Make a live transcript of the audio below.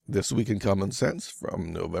This Week in Common Sense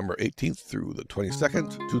from November 18th through the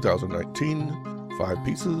 22nd, 2019. 5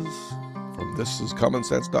 pieces from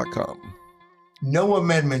thisiscommonsense.com. No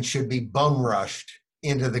amendment should be bum rushed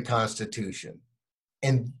into the Constitution.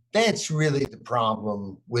 And that's really the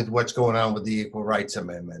problem with what's going on with the Equal Rights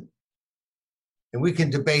Amendment. And we can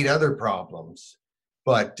debate other problems,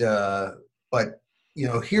 but here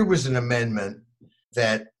was an amendment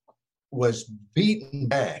that was beaten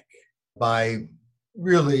back by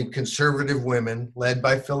really conservative women led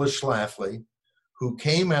by Phyllis Schlafly, who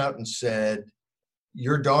came out and said,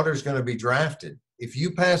 your daughter's going to be drafted. If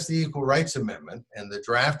you pass the Equal Rights Amendment, and the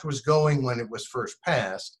draft was going when it was first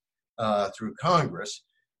passed through Congress,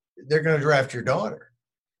 they're going to draft your daughter.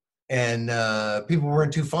 And people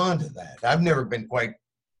weren't too fond of that. I've never been quite,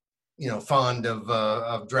 fond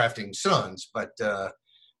of drafting sons, but I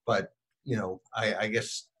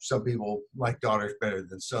guess some people like daughters better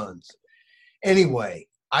than sons. Anyway,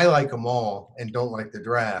 I like them all and don't like the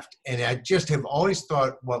draft. And I just have always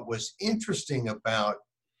thought what was interesting about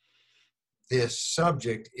this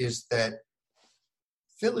subject is that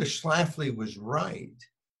Phyllis Schlafly was right,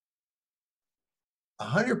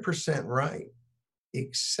 100% right,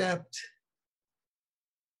 except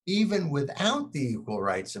even without the Equal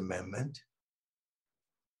Rights Amendment,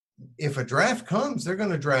 if a draft comes, they're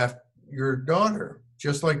going to draft your daughter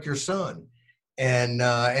just like your son. And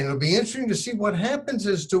it'll be interesting to see what happens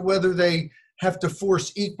as to whether they have to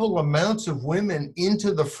force equal amounts of women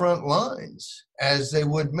into the front lines as they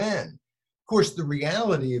would men. Of course, the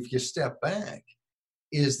reality, if you step back,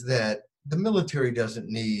 is that the military doesn't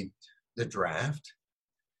need the draft.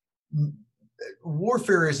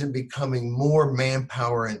 Warfare isn't becoming more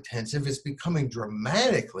manpower intensive. It's becoming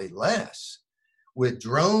dramatically less. With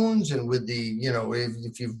drones and with the,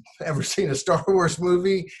 if you've ever seen a Star Wars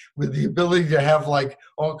movie, with the ability to have like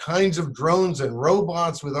all kinds of drones and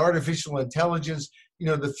robots with artificial intelligence,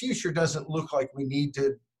 the future doesn't look like we need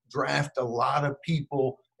to draft a lot of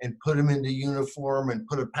people and put them into uniform and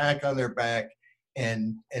put a pack on their back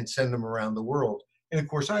and send them around the world. And of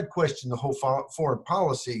course, I'd question the whole foreign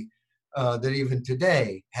policy that even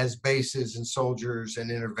today has bases and soldiers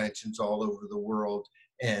and interventions all over the world,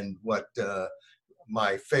 and what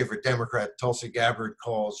my favorite Democrat, Tulsi Gabbard,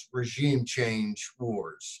 calls regime change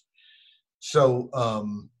wars. So,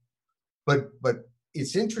 but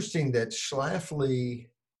it's interesting that Schlafly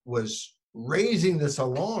was raising this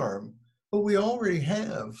alarm, but we already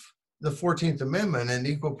have the 14th Amendment and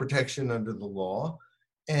equal protection under the law,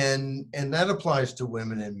 and that applies to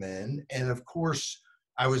women and men. And of course,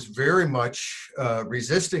 I was very much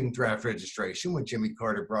resisting draft registration when Jimmy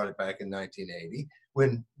Carter brought it back in 1980,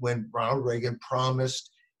 when Ronald Reagan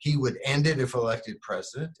promised he would end it if elected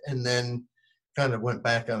president, and then kind of went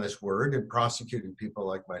back on his word and prosecuted people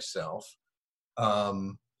like myself.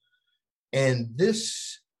 And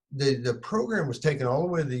the program was taken all the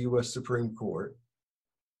way to the U.S. Supreme Court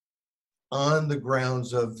on the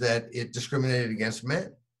grounds of that it discriminated against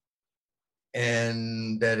men,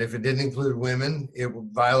 and that if it didn't include women, it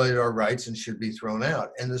violated our rights and should be thrown out.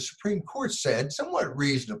 And the Supreme Court said, somewhat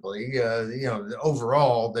reasonably,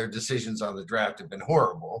 overall, their decisions on the draft have been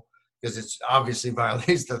horrible, because it's obviously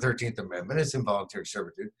violates the 13th Amendment. It's involuntary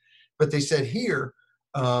servitude. But they said here,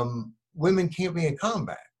 women can't be in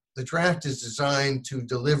combat. The draft is designed to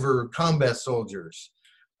deliver combat soldiers.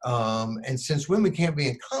 And since women can't be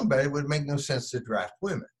in combat, it would make no sense to draft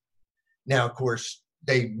women. Now, of course,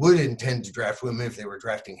 they would intend to draft women if they were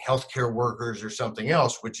drafting healthcare workers or something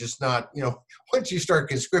else, which is not, once you start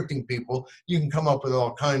conscripting people, you can come up with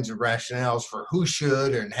all kinds of rationales for who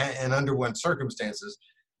should and under what circumstances.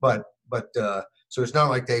 But so it's not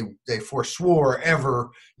like they forswore ever,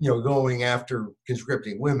 going after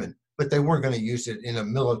conscripting women, but they weren't going to use it in a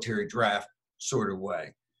military draft sort of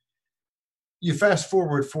way. You fast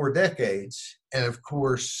forward 4 decades, and of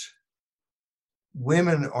course,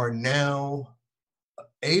 women are now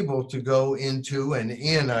able to go into and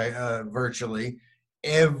in virtually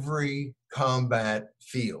every combat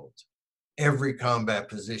field, every combat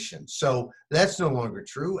position. So that's no longer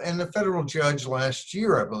true. And the federal judge last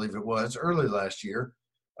year, I believe it was, early last year,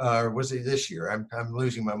 or was it this year? I'm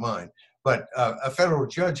losing my mind. But a federal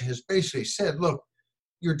judge has basically said, look,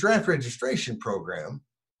 your draft registration program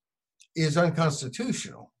is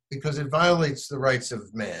unconstitutional because it violates the rights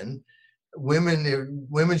of men.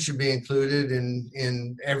 Women should be included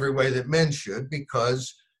in every way that men should,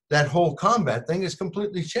 because that whole combat thing is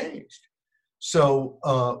completely changed. So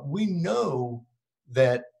we know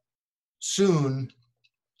that soon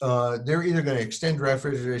they're either going to extend draft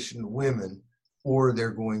registration to women, or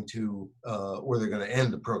they're going to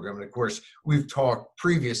end the program. And of course, we've talked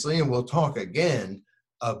previously, and we'll talk again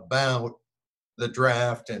about the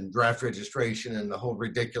draft and draft registration and the whole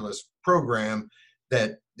ridiculous program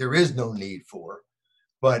that there is no need for.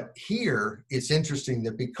 But here, it's interesting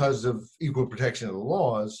that because of equal protection of the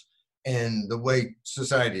laws and the way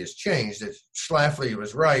society has changed, that Schlafly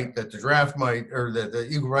was right that the draft might, or that the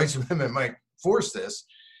Equal Rights Amendment might force this,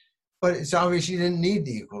 but it's obvious you didn't need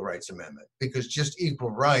the Equal Rights Amendment, because just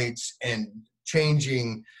equal rights and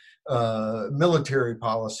changing military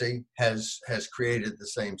policy has created the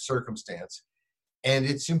same circumstance. And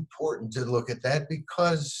it's important to look at that,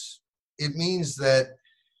 because it means that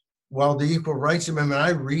while the Equal Rights Amendment,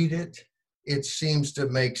 I read it, it seems to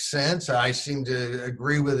make sense. I seem to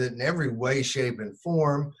agree with it in every way, shape, and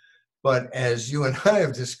form. But as you and I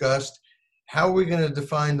have discussed, how are we going to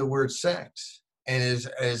define the word sex? And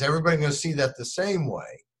is everybody going to see that the same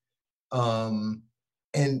way?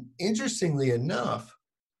 And interestingly enough,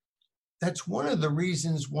 that's one of the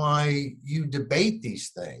reasons why you debate these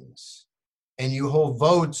things and you hold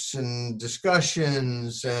votes and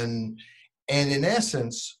discussions, and in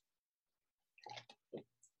essence,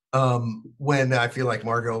 when I feel like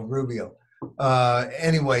Margot Rubio.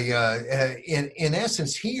 In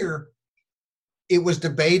essence, here, it was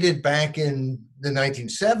debated back in the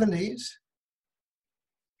 1970s.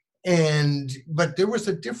 But there was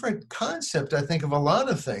a different concept, I think, of a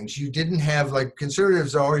lot of things. You didn't have, like,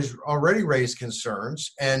 conservatives already raised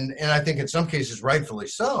concerns, and I think in some cases rightfully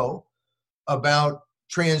so, about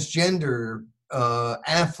transgender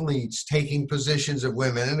athletes taking positions of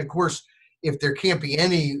women. And of course, if there can't be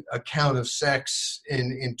any account of sex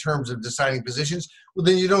in terms of deciding positions, well,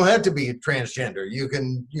 then you don't have to be transgender. You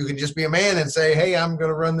can just be a man and say, hey, I'm going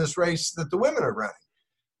to run this race that the women are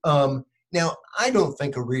running. Now, I don't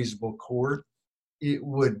think a reasonable court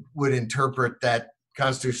would interpret that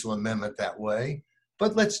constitutional amendment that way,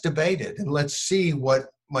 but let's debate it and let's see what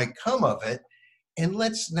might come of it. And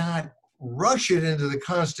let's not rush it into the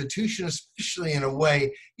Constitution, especially in a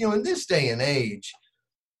way, in this day and age,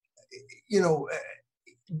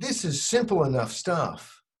 this is simple enough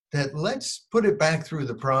stuff that let's put it back through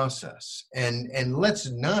the process, and let's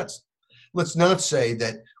not say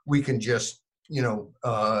that we can just,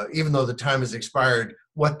 even though the time has expired,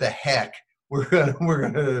 what the heck, we're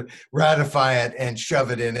gonna ratify it and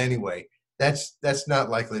shove it in anyway. That's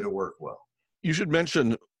not likely to work well. You should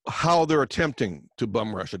mention how they're attempting to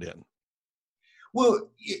bum rush it in.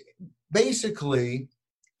 Well, basically,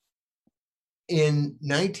 in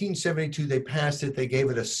 1972, they passed it. They gave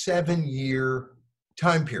it a 7-year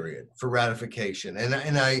time period for ratification.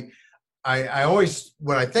 And I always,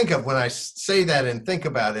 when I say that and think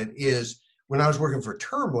about it, is when I was working for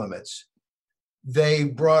term limits, they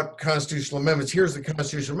brought constitutional amendments. Here's the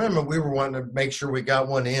constitutional amendment. We were wanting to make sure we got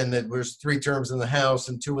one in that was 3 terms in the House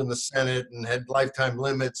and 2 in the Senate and had lifetime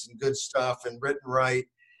limits and good stuff and written right.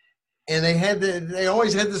 And they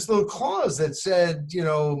always had this little clause that said,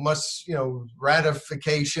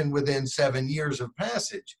 ratification within 7 years of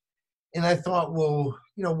passage. And I thought, well,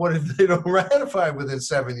 what if they don't ratify within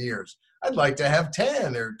 7 years? I'd like to have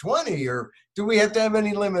 10 or 20, or do we have to have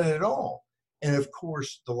any limit at all? And of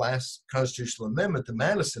course, the last constitutional amendment, the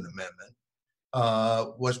Madison Amendment,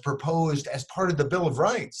 was proposed as part of the Bill of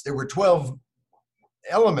Rights. There were 12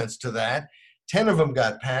 elements to that. 10 of them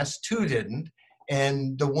got passed, 2 didn't.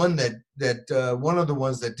 And the one one of the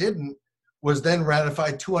ones that didn't was then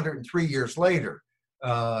ratified 203 years later,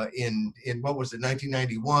 in what was it,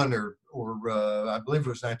 1991 or I believe it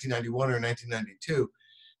was 1991 or 1992,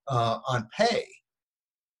 on pay.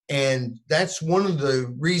 And that's one of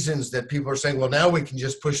the reasons that people are saying, well, now we can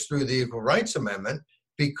just push through the Equal Rights Amendment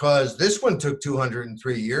because this one took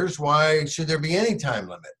 203 years. Why should there be any time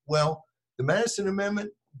limit? Well, the Madison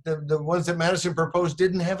Amendment, the ones that Madison proposed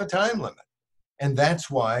didn't have a time limit. And that's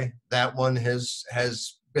why that one has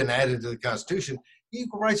been added to the Constitution. The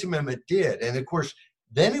Equal Rights Amendment did. And of course,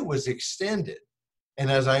 then it was extended. And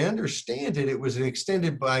as I understand it, it was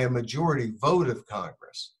extended by a majority vote of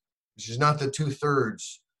Congress, which is not the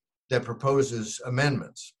 2/3 that proposes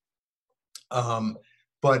amendments.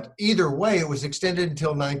 But either way, it was extended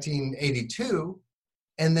until 1982.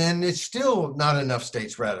 And then it's still not enough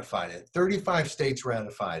states ratified it. 35 states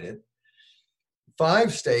ratified it.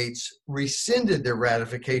 5 states rescinded their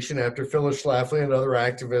ratification after Phyllis Schlafly and other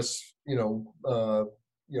activists,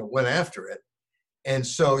 went after it. And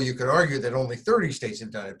so you could argue that only 30 states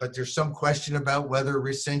have done it, but there's some question about whether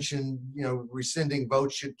rescinding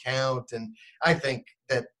votes should count. And I think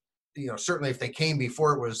that, certainly if they came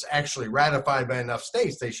before it was actually ratified by enough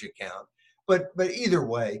states, they should count. But either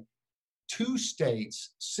way, 2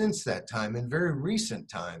 states since that time, in very recent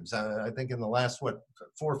times, I think in the last, 4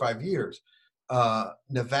 or 5 years,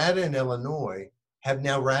 Nevada and Illinois have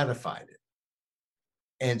now ratified it.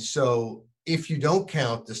 And so if you don't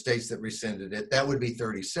count the states that rescinded it, that would be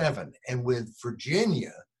 37. And with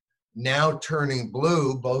Virginia now turning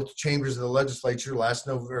blue, both chambers of the legislature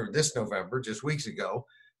this November, just weeks ago,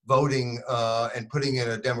 voting and putting in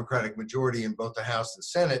a Democratic majority in both the House and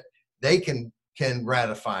Senate, they can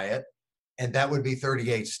ratify it, and that would be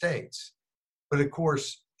 38 states. But of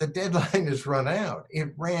course, the deadline has run out.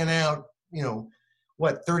 It ran out,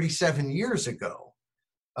 37 years ago,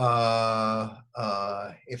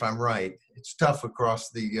 if I'm right. It's tough across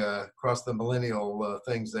the millennial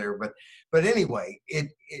things there, but anyway,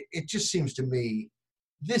 it just seems to me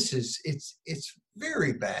it's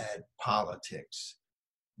very bad politics.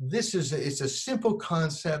 It's a simple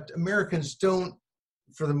concept. Americans don't,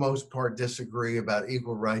 for the most part, disagree about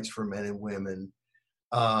equal rights for men and women.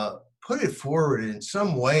 Put it forward in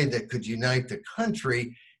some way that could unite the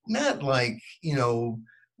country, not like,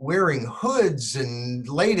 wearing hoods and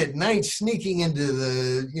late at night sneaking into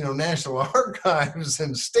the, National Archives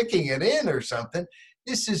and sticking it in or something.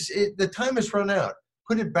 This is it. The time has run out.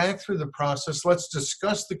 Put it back through the process. Let's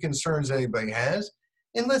discuss the concerns anybody has,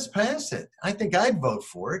 and let's pass it. I think I'd vote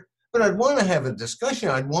for it, but I'd want to have a discussion.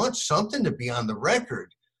 I'd want something to be on the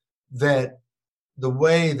record that the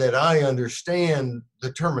way that I understand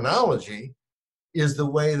the terminology is the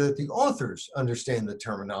way that the authors understand the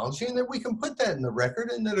terminology, and that we can put that in the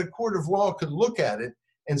record, and that a court of law could look at it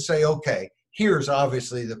and say, okay, here's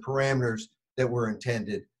obviously the parameters that were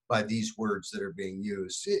intended by these words that are being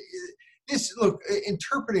used.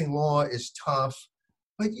 Interpreting law is tough,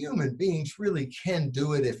 but human beings really can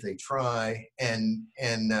do it if they try.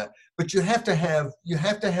 But you have to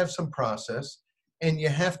have some process, and you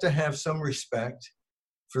have to have some respect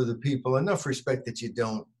for the people, enough respect that you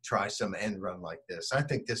don't try some end run like this. I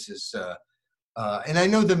think this is, and I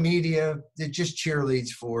know the media, it just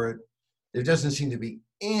cheerleads for it. There doesn't seem to be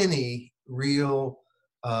any real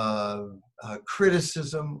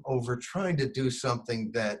criticism over trying to do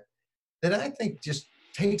something that I think just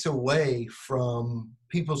takes away from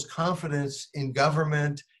people's confidence in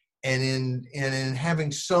government and in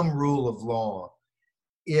having some rule of law.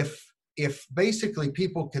 If basically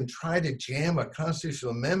people can try to jam a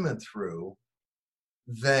constitutional amendment through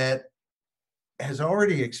that has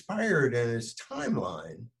already expired in its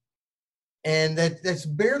timeline, and that's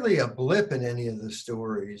barely a blip in any of the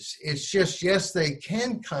stories. It's just, yes, they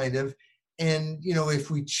can kind of, and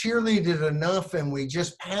if we cheerlead it enough and we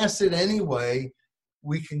just pass it anyway,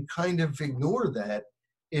 we can kind of ignore that.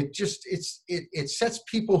 It sets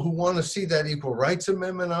people who want to see that equal rights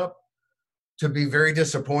amendment up to be very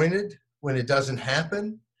disappointed when it doesn't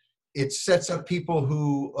happen. It sets up people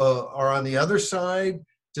who are on the other side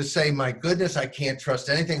to say, my goodness, I can't trust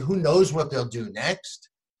anything. Who knows what they'll do next?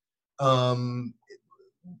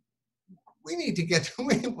 We need to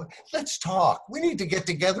let's talk. We need to get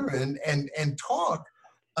together and talk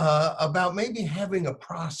about maybe having a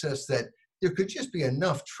process that there could just be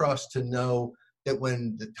enough trust to know that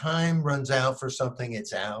when the time runs out for something,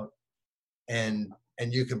 it's out, and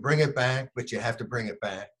you can bring it back, but you have to bring it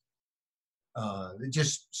back. It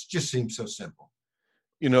just seems so simple.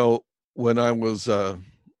 When I was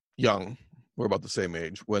young, we're about the same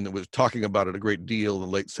age, when it was talking about it a great deal in the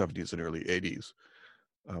late 70s and early 80s,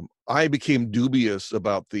 I became dubious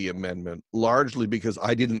about the amendment, largely because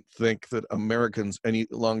I didn't think that Americans any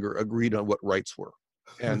longer agreed on what rights were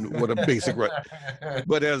and what a basic right.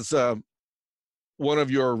 But as one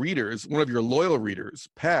of your loyal readers,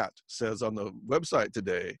 Pat, says on the website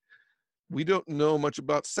today, we don't know much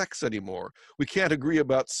about sex anymore. We can't agree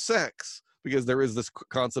about sex because there is this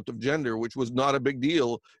concept of gender, which was not a big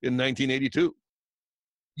deal in 1982.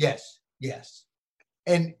 Yes.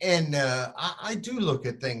 And I do look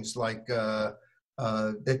at things like that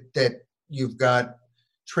you've got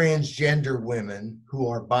transgender women who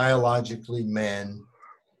are biologically men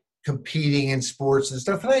competing in sports and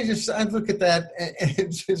stuff. And I look at that, and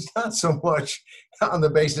it's not so much on the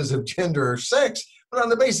basis of gender or sex, but on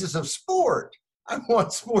the basis of sport. I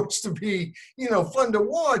want sports to be, fun to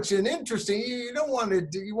watch and interesting. You want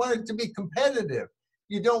it to be competitive.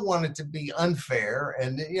 You don't want it to be unfair,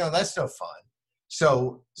 and that's no fun.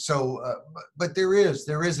 But there is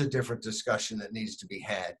a different discussion that needs to be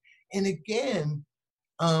had. And again,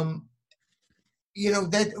 that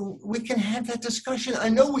we can have that discussion. I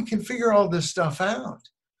know we can figure all this stuff out.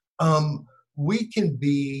 We can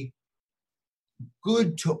be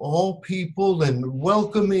good to all people and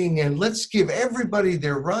welcoming, and let's give everybody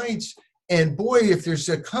their rights. And boy, if there's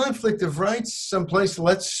a conflict of rights someplace,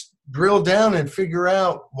 let's drill down and figure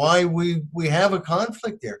out why we have a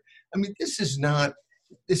conflict there. I mean, this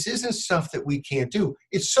isn't stuff that we can't do.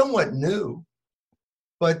 It's somewhat new.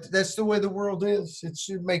 but that's the way the world is.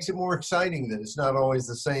 It makes it more exciting that it's not always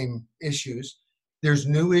the same issues. There's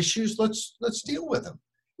new issues. Let's deal with them.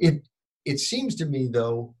 It seems to me,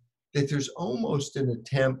 though, that there's almost an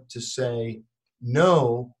attempt to say,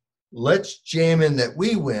 no, let's jam in that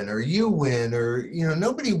we win or you win, or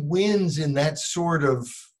nobody wins in that sort of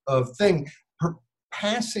thing.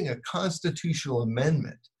 Passing a constitutional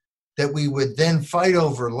amendment that we would then fight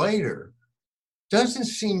over later doesn't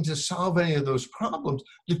seem to solve any of those problems.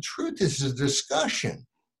 The truth is, a discussion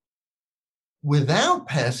without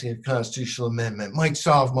passing a constitutional amendment might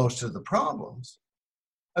solve most of the problems.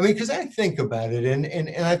 I mean, because I think about it,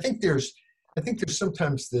 and I think there's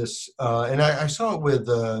sometimes this, and I saw it with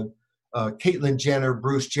Caitlyn Jenner,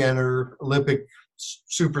 Bruce Jenner, Olympic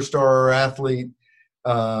superstar athlete,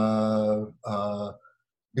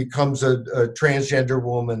 becomes a transgender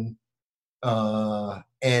woman,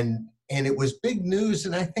 and it was big news,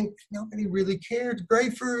 and I think nobody really cared.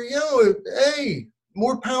 Great for hey,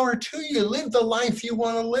 more power to you. Live the life you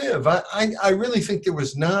want to live. I really think there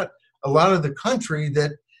was not a lot of the country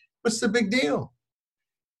that, what's the big deal?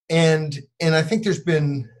 And I think there's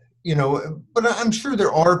been, but I'm sure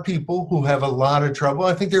there are people who have a lot of trouble.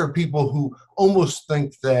 I think there are people who almost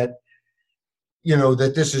think that,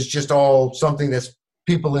 that this is just all something that's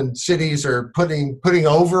people in cities are putting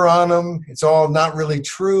over on them. It's all not really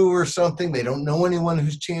true or something. They don't know anyone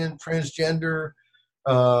who's transgender.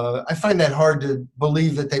 I find that hard to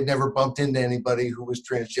believe that they've never bumped into anybody who was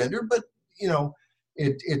transgender, but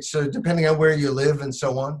it's depending on where you live and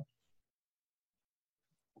so on.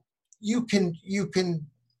 You can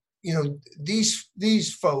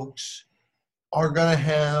these folks are going to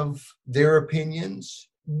have their opinions.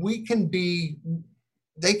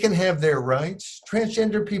 They can have their rights.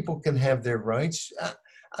 Transgender people can have their rights.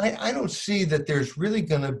 I don't see that there's really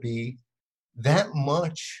going to be that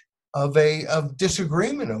much of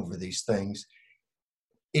disagreement over these things,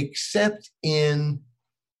 except in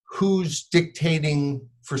who's dictating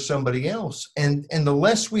for somebody else. And the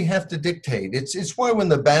less we have to dictate, it's why when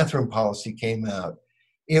the bathroom policy came out,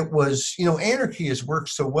 it was, anarchy has worked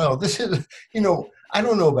so well. This is, I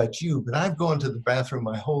don't know about you, but I've gone to the bathroom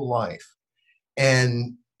my whole life.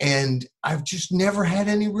 And I've just never had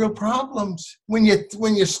any real problems. When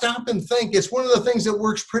you stop and think, it's one of the things that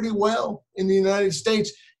works pretty well in the United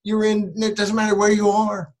States. It doesn't matter where you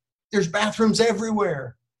are. There's bathrooms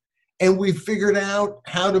everywhere. And we've figured out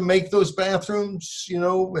how to make those bathrooms,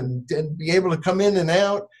 and be able to come in and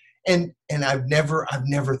out. And I've never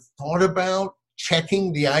thought about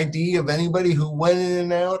checking the ID of anybody who went in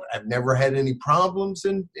and out. I've never had any problems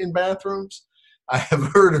in bathrooms. I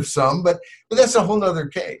have heard of some, but that's a whole nother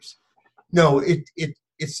case. No,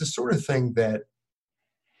 it's the sort of thing that,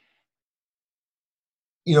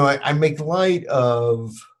 I make light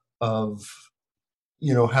of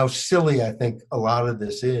how silly I think a lot of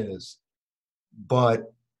this is,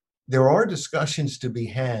 but there are discussions to be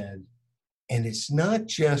had, and it's not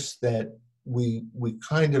just that we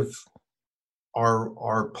kind of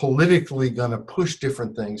are politically going to push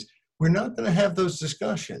different things. We're not going to have those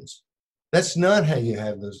discussions. That's not how you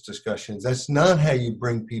have those discussions. That's not how you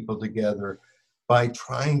bring people together, by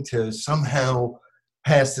trying to somehow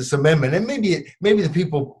pass this amendment. And maybe the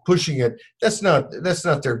people pushing it, that's not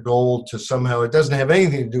their goal to somehow, it doesn't have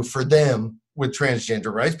anything to do for them with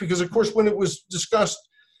transgender rights, because of course when it was discussed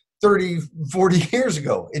 30, 40 years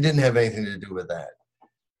ago, it didn't have anything to do with that.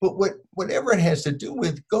 But whatever it has to do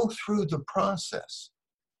with, go through the process.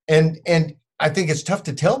 And I think it's tough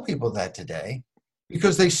to tell people that today,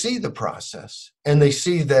 because they see the process and they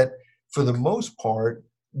see that for the most part,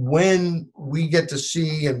 when we get to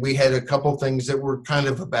see, and we had a couple things that were kind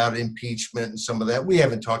of about impeachment and some of that, we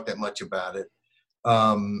haven't talked that much about it,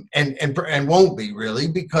 and won't be really,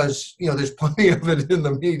 because there's plenty of it in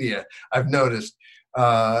the media, I've noticed,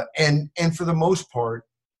 and for the most part,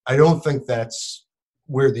 I don't think that's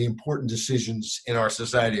where the important decisions in our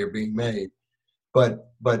society are being made.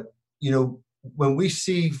 But when we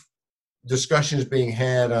see discussions being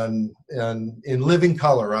had in living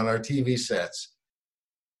color on our TV sets,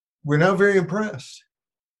 we're not very impressed.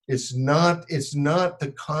 It's not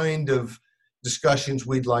the kind of discussions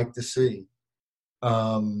we'd like to see. We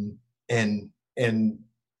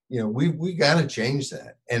got to change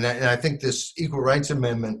that. And I think this Equal Rights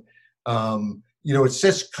Amendment, it's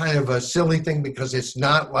just kind of a silly thing, because it's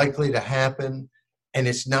not likely to happen and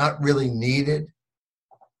it's not really needed.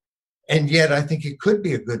 And yet I think it could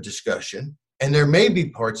be a good discussion, and there may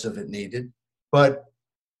be parts of it needed, but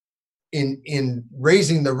in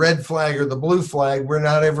raising the red flag or the blue flag, we're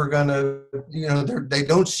not ever going to, they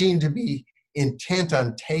don't seem to be intent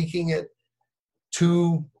on taking it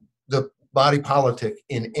to the body politic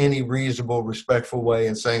in any reasonable, respectful way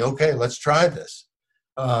and saying, okay, let's try this.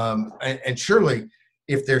 And surely,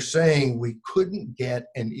 if they're saying we couldn't get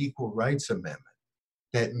an equal rights amendment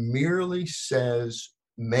that merely says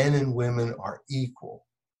men and women are equal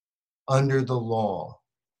under the law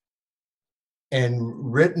and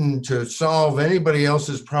written to solve anybody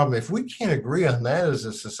else's problem, if we can't agree on that as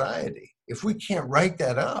a society, if we can't write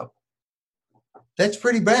that up, that's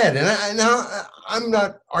pretty bad. And I'm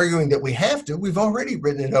not arguing that we have to. We've already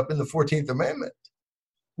written it up in the 14th Amendment.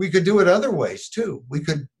 We could do it other ways too. We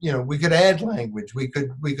could, we could add language. We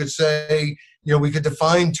could say, we could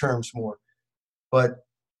define terms more. But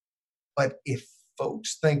if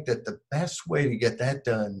folks think that the best way to get that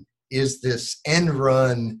done is this end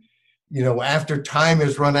run, after time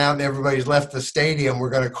has run out and everybody's left the stadium, we're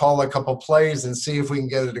going to call a couple plays and see if we can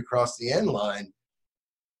get it across the end line.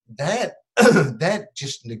 That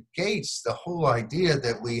just negates the whole idea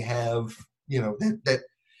that we have, that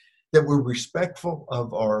we're respectful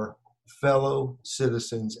of our fellow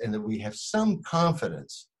citizens and that we have some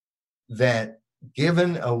confidence that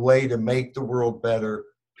given a way to make the world better,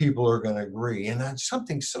 people are going to agree. And that's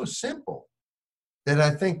something so simple that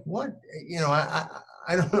I think,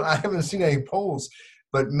 I don't know, I haven't seen any polls,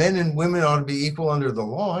 but men and women ought to be equal under the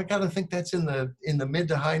law. I got to think that's in the mid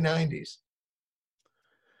to high 90s.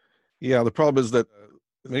 Yeah, the problem is that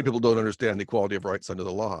many people don't understand the equality of rights under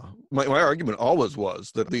the law. My argument always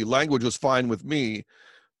was that the language was fine with me,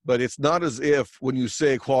 but it's not as if when you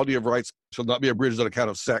say equality of rights shall not be abridged on account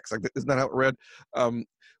of sex. Like, isn't that how it read?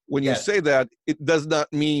 When you say that, it does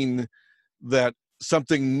not mean that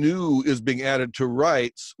something new is being added to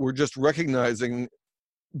rights. We're just recognizing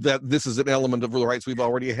that this is an element of the rights we've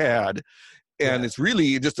already had, and it's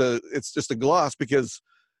really just a gloss, because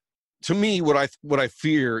to me, what I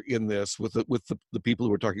fear in this with the people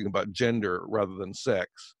who are talking about gender rather than sex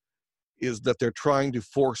is that they're trying to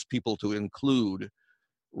force people to include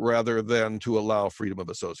rather than to allow freedom of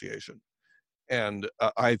association. And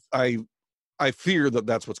I fear that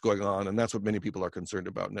that's what's going on, and that's what many people are concerned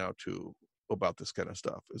about now too, about this kind of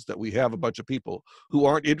stuff, is that we have a bunch of people who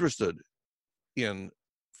aren't interested in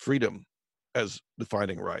freedom as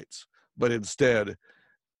defining rights, but instead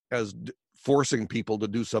as forcing people to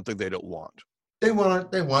do something they don't want. They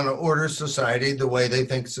want to order society the way they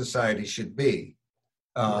think society should be.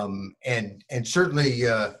 And certainly,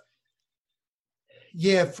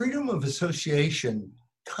 freedom of association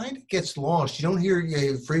kind of gets lost. You don't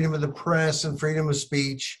hear freedom of the press and freedom of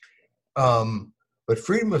speech, but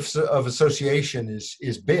freedom of association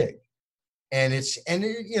is big. And this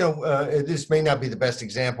may not be the best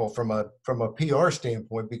example from a PR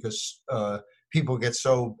standpoint, because people get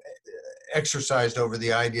so exercised over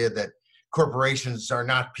the idea that corporations are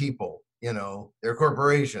not people, they're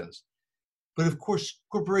corporations. But of course,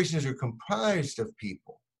 corporations are comprised of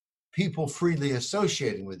people freely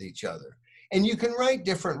associating with each other. And you can write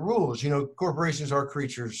different rules. Corporations are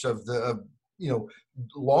creatures of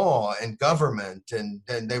law and government, and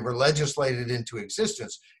they were legislated into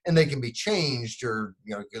existence, and they can be changed, or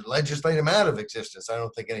legislate them out of existence. I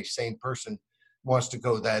don't think any sane person wants to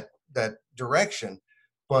go that direction,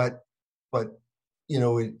 but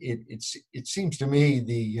it seems to me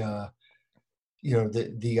the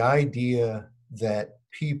idea that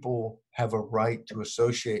people have a right to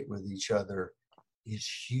associate with each other is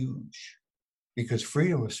huge, because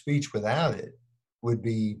freedom of speech without it would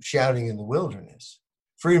be shouting in the wilderness.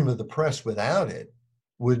 Freedom of the press without it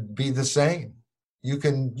would be the same. You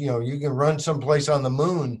can run someplace on the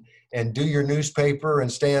moon and do your newspaper and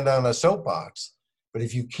stand on a soapbox, but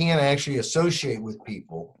if you can't actually associate with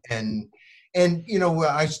people, and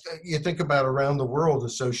you think about around the world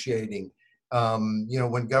associating,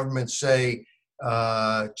 when governments say,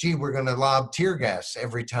 we're going to lob tear gas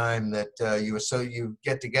every time that you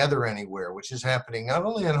get together anywhere, which is happening not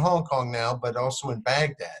only in Hong Kong now, but also in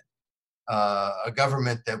Baghdad, a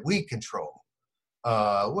government that we control.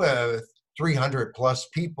 300 plus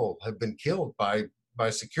people have been killed by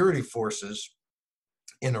security forces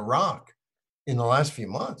in Iraq in the last few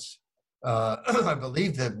months. I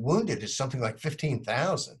believe that wounded is something like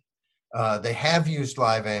 15,000. They have used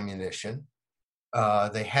live ammunition.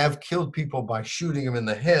 They have killed people by shooting them in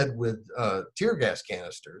the head with tear gas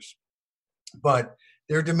canisters, but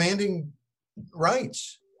they're demanding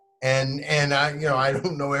rights. And I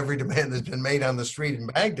don't know every demand that's been made on the street in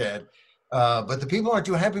Baghdad, but the people aren't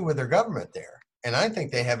too happy with their government there, and I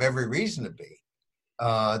think they have every reason to be.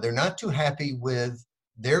 They're not too happy with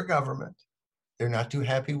their government. They're not too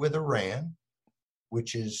happy with Iran,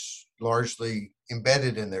 which is largely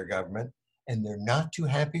embedded in their government. And they're not too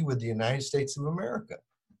happy with the United States of America.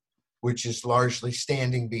 which is largely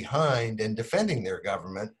standing behind and defending their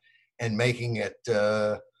government and making it,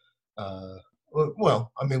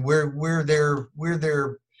 well, I mean, we're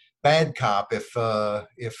their bad cop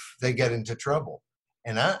if they get into trouble.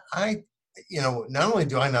 And I, not only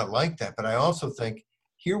do I not like that, but I also think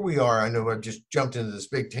here we are. I know I've just jumped into this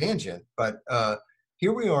big tangent, but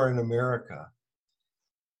here we are in America.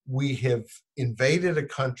 We have invaded a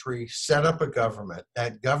country, set up a government.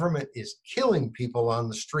 That government is killing people on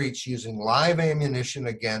the streets using live ammunition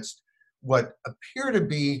against what appear to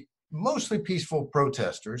be mostly peaceful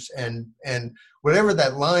protesters. And whatever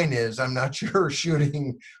that line is, I'm not sure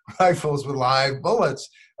shooting rifles with live bullets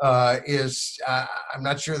I'm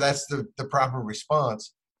not sure that's the proper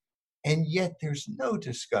response. And yet there's no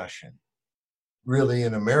discussion really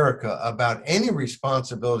in America about any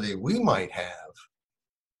responsibility we might have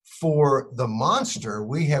for the monster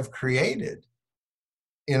we have created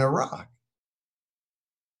in Iraq.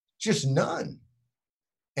 Just none.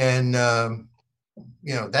 And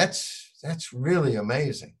that's really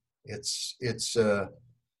amazing.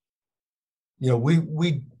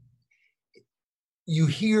 You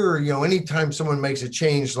hear, anytime someone makes a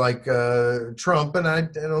change like Trump, and I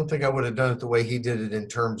don't think I would have done it the way he did it in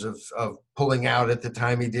terms of pulling out at the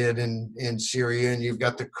time he did in Syria, and you've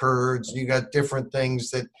got the Kurds, and you got different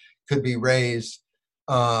things that could be raised.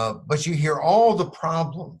 But you hear all the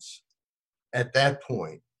problems at that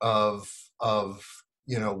point of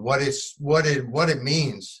what it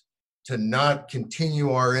means to not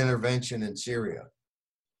continue our intervention in Syria.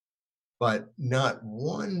 But not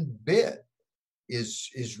one bit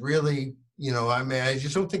is really, I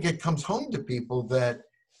just don't think it comes home to people that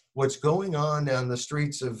what's going on the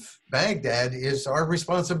streets of Baghdad is our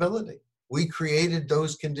responsibility. We created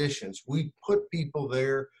those conditions. We put people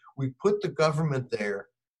there. We put the government there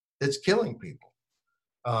that's killing people.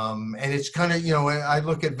 And it's kind of, I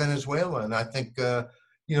look at Venezuela and I think, the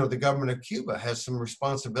government of Cuba has some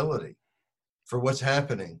responsibility for what's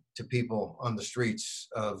happening to people on the streets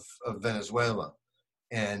of Venezuela.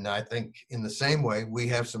 And I think in the same way, we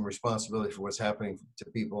have some responsibility for what's happening to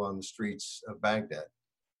people on the streets of Baghdad.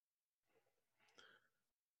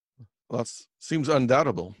 Well, that seems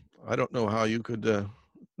undoubtable. I don't know how you could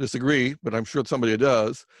disagree, but I'm sure somebody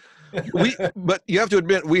does. But you have to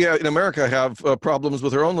admit, we in America have problems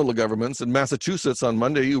with our own little governments. In Massachusetts on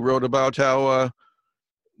Monday, you wrote about how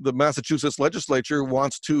the Massachusetts legislature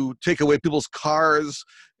wants to take away people's cars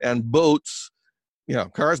and boats,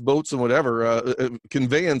 cars, boats, and whatever,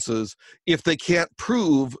 conveyances, if they can't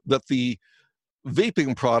prove that the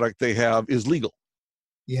vaping product they have is legal.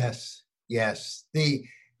 Yes. There's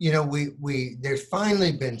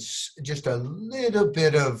finally been just a little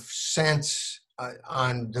bit of sense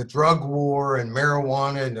on the drug war and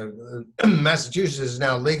marijuana. And Massachusetts has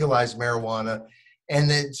now legalized marijuana, and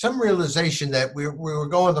then some realization that we were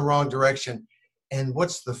going the wrong direction. And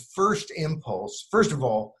what's the first impulse? First of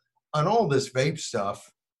all, on all this vape stuff,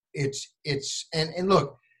 and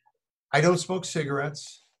look, I don't smoke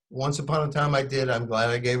cigarettes. Once upon a time I did. I'm glad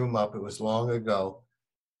I gave them up. It was long ago.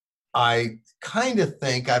 I kind of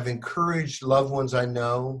think I've encouraged loved ones I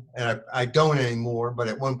know, and I don't anymore, but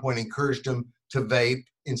at one point encouraged them to vape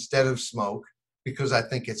instead of smoke because I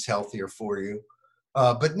think it's healthier for you.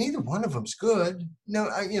 But neither one of them's good. No,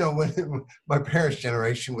 when my parents'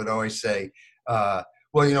 generation would always say,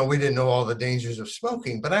 we didn't know all the dangers of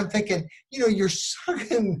smoking, but I'm thinking, you're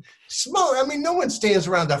sucking smoke. I mean, no one stands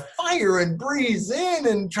around a fire and breathes in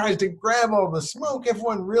and tries to grab all the smoke.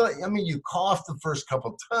 Everyone really, you cough the first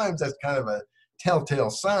couple of times. That's kind of a telltale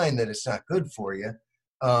sign that it's not good for you.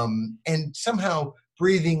 And somehow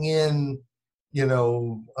breathing in,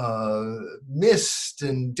 mist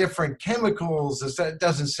and different chemicals, that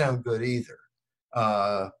doesn't sound good either.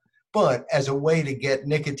 But as a way to get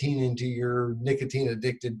nicotine into your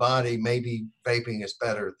nicotine-addicted body, maybe vaping is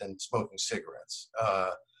better than smoking cigarettes.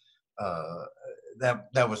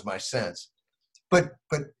 That was my sense. But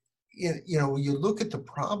you look at the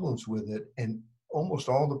problems with it, and almost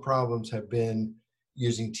all the problems have been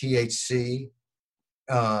using THC,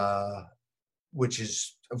 which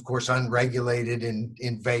is, of course, unregulated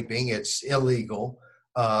in vaping. It's illegal.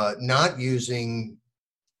 Not using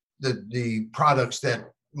the products that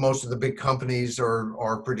most of the big companies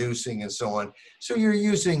are producing and so on. So you're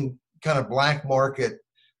using kind of black market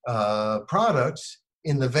products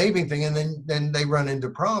in the vaping thing, and then they run into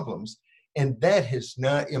problems. And that has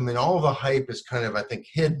not, all the hype is kind of, I think,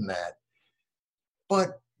 hidden that.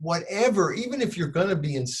 But whatever, even if you're going to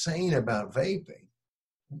be insane about vaping,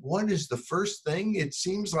 what is the first thing it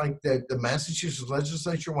seems like that the Massachusetts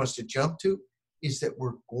legislature wants to jump to is that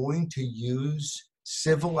we're going to use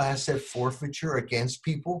civil asset forfeiture against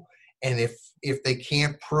people. And if they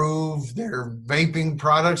can't prove their vaping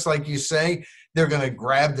products, like you say, they're going to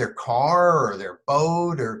grab their car or their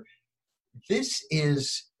boat. Or this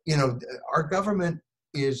is, our government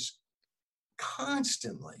is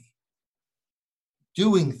constantly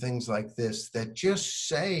doing things like this that just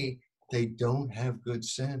say they don't have good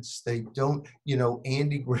sense. They don't,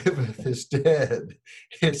 Andy Griffith is dead.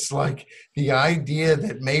 It's like the idea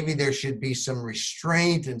that maybe there should be some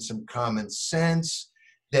restraint and some common sense,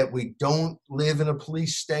 that we don't live in a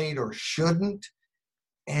police state or shouldn't.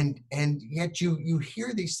 And yet you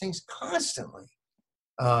hear these things constantly,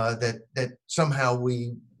 that somehow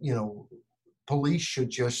we, police should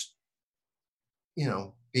just,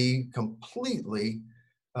 be completely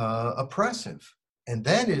oppressive. And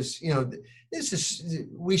that is,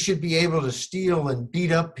 we should be able to steal and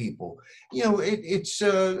beat up people.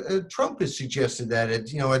 Trump has suggested that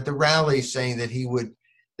at the rally, saying that he would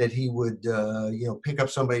pick up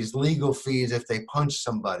somebody's legal fees if they punch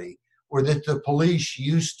somebody, or that the police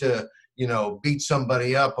used to, beat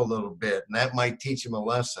somebody up a little bit, and that might teach him a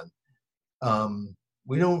lesson.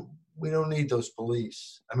 We don't need those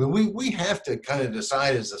police. I mean, we have to kind of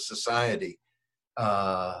decide as a society,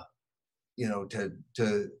 to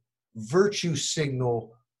virtue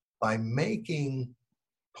signal by making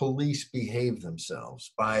police behave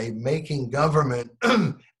themselves, by making government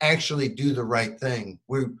actually do the right thing.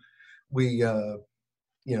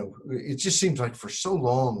 It just seems like for so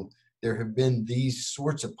long there have been these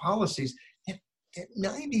sorts of policies that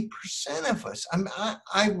 90% of us,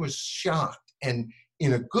 I was shocked, and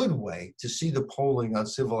in a good way, to see the polling on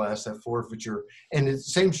civil asset forfeiture. And the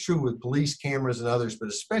same is true with police cameras and others, but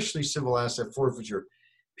especially civil asset forfeiture.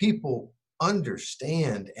 People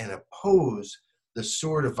understand and oppose the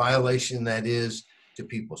sort of violation that is to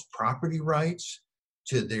people's property rights,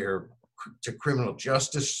 to criminal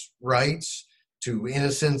justice rights, to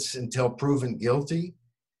innocence until proven guilty.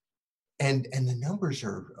 And the numbers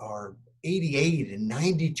are 88 and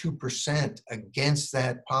 92% against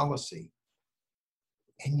that policy.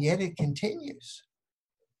 And yet it continues.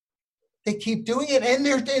 They keep doing it, and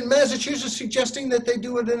they're in Massachusetts suggesting that they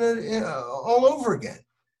do it all over again.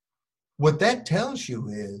 What that tells you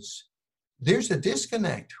is there's a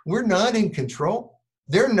disconnect. We're not in control.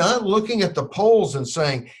 They're not looking at the polls and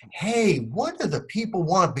saying, hey, what do the people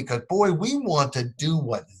want? Because, boy, we want to do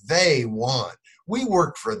what they want. We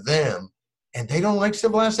work for them, and they don't like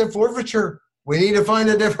civil asset forfeiture. We need to find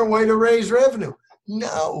a different way to raise revenue.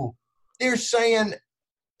 No, they're saying,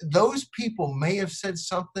 those people may have said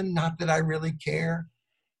something, not that I really care.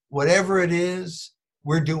 Whatever it is,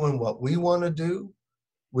 we're doing what we want to do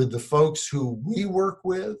with the folks who we work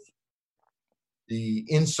with, the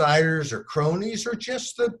insiders or cronies, or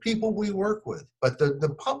just the people we work with. But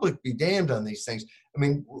the public be damned on these things. I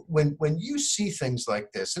mean, when you see things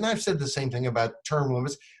like this, and I've said the same thing about term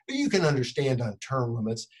limits, but you can understand on term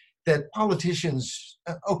limits that politicians,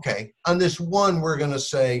 okay, on this one, we're going to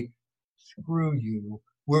say, screw you.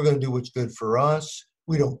 We're going to do what's good for us.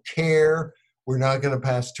 We don't care. We're not going to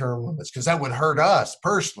pass term limits because that would hurt us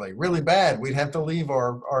personally really bad. We'd have to leave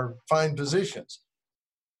our fine positions.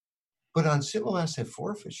 But on civil asset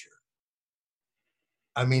forfeiture,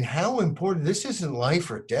 I mean, how important, this isn't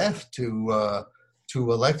life or death to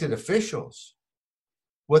elected officials.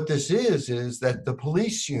 What this is that the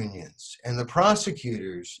police unions and the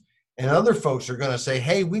prosecutors and other folks are going to say,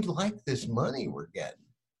 hey, we like this money we're getting.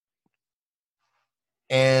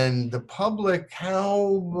 And the public, they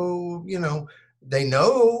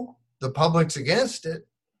know the public's against it,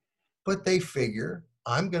 but they figure,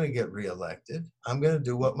 I'm going to get reelected. I'm going to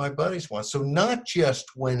do what my buddies want. So not just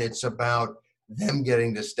when it's about them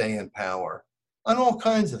getting to stay in power, on all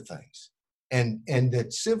kinds of things. And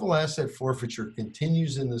that civil asset forfeiture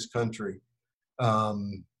continues in this country.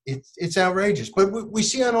 It's outrageous, but we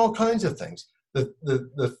see on all kinds of things.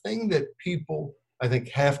 The thing that people, I think,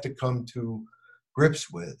 have to come to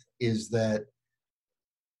grips with is that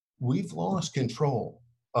we've lost control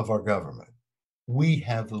of our government. We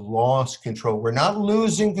have lost control. We're not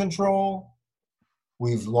losing control.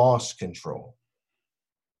 We've lost control.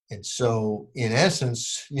 And so, in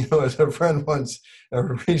essence, as a friend once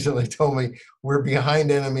recently told me, we're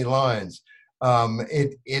behind enemy lines.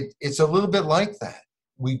 It's a little bit like that.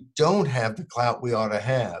 We don't have the clout we ought to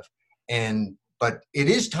have. But it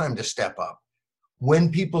is time to step up.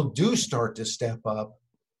 When people do start to step up,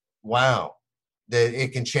 wow, that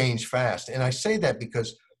it can change fast. And I say that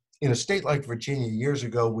because in a state like Virginia, years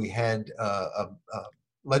ago, we had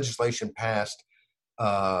legislation passed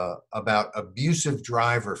about abusive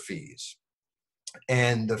driver fees.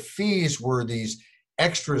 And the fees were these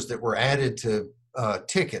extras that were added to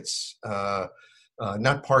tickets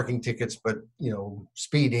not parking tickets, but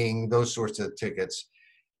speeding, those sorts of tickets,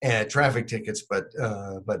 and traffic tickets, but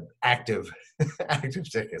active active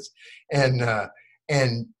tickets, and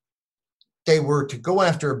they were to go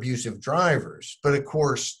after abusive drivers. But of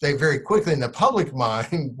course, they very quickly in the public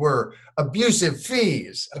mind were abusive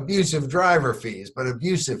driver fees, but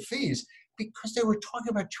abusive fees because they were talking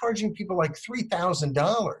about charging people like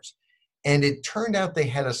 $3,000. And it turned out they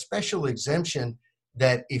had a special exemption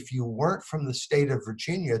that if you weren't from the state of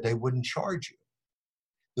Virginia, they wouldn't charge you.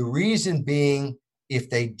 The reason being, if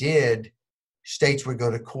they did, states would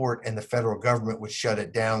go to court and the federal government would shut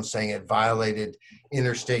it down, saying it violated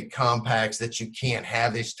interstate compacts, that you can't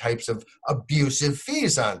have these types of abusive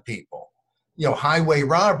fees on people. Highway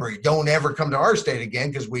robbery, don't ever come to our state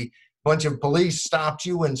again because bunch of police stopped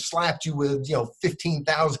you and slapped you with,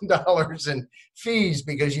 $15,000 in fees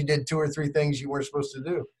because you did 2 or 3 things you weren't supposed to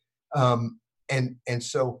do. And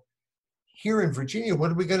so here in Virginia,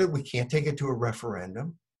 what are we going to do? We can't take it to a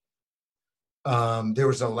referendum. There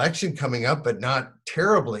was an election coming up, but not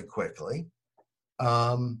terribly quickly.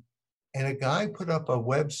 And a guy put up a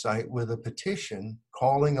website with a petition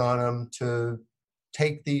calling on him to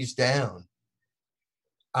take these down.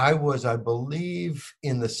 I believe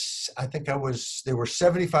there were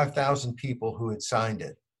 75,000 people who had signed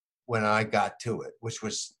it when I got to it, which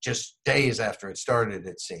was just days after it started,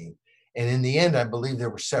 it seemed. And in the end, I believe there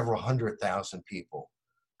were several 100,000 people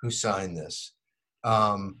who signed this.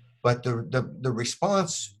 But the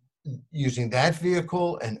response using that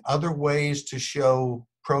vehicle and other ways to show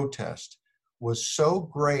protest was so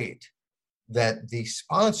great that the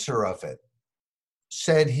sponsor of it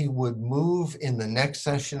said he would move in the next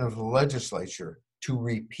session of the legislature to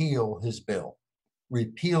repeal his bill,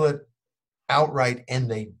 repeal it outright, and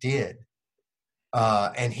they did.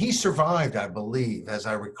 And he survived, I believe, as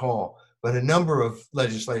I recall, but a number of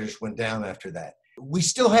legislators went down after that. We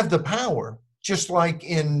still have the power, just like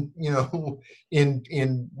in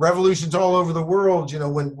revolutions all over the world.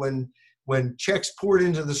 When Czechs poured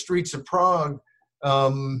into the streets of Prague,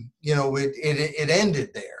 it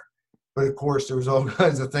ended there. But of course, there was all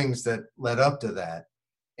kinds of things that led up to that,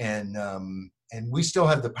 and we still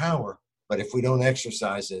have the power. But if we don't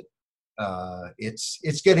exercise it,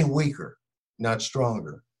 it's getting weaker, not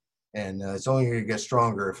stronger, and it's only going to get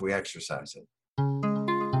stronger if we exercise it.